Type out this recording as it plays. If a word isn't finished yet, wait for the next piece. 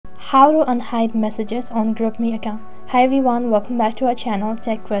How to unhide messages on GroupMe account. Hi everyone, welcome back to our channel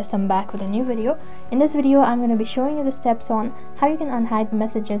Tech Quest. I'm back with a new video. In this video, I'm going to be showing you the steps on how you can unhide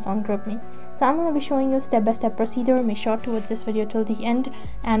messages on GroupMe. So I'm going to be showing you step-by-step procedure. Make sure to watch this video till the end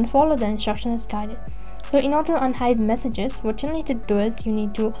and follow the instructions as guided. So in order to unhide messages, what you need to do is you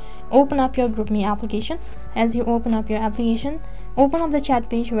need to open up your GroupMe application. As you open up your application, open up the chat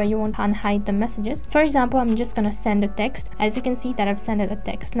page where you want to unhide the messages. For example, I'm just going to send a text. As you can see that I've sent it a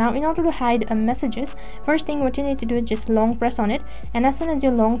text. Now in order to hide messages, first thing what you need to do is just long press on it, and as soon as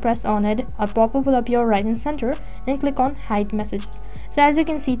you long press on it, a pop-up will appear right in center, and click on hide messages. So as you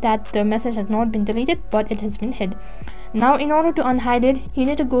can see that the message has not been deleted, but it has been hid. Now in order to unhide it, you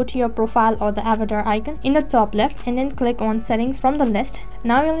need to go to your profile or the avatar icon in the top left and then click on settings from the list.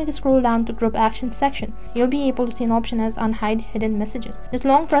 Now you'll need to scroll down to group actions section. You'll be able to see an option as unhide hidden messages. Just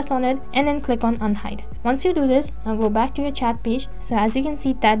long press on it and then click on unhide. Once you do this, now go back to your chat page. So as you can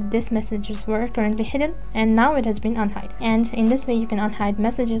see that this messages were currently hidden and now it has been unhide. And in this way you can unhide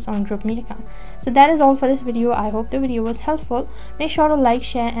messages on GroupMe account. So that is all for this video. I hope the video was helpful. Make sure to like,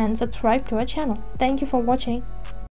 share and subscribe to our channel. Thank you for watching.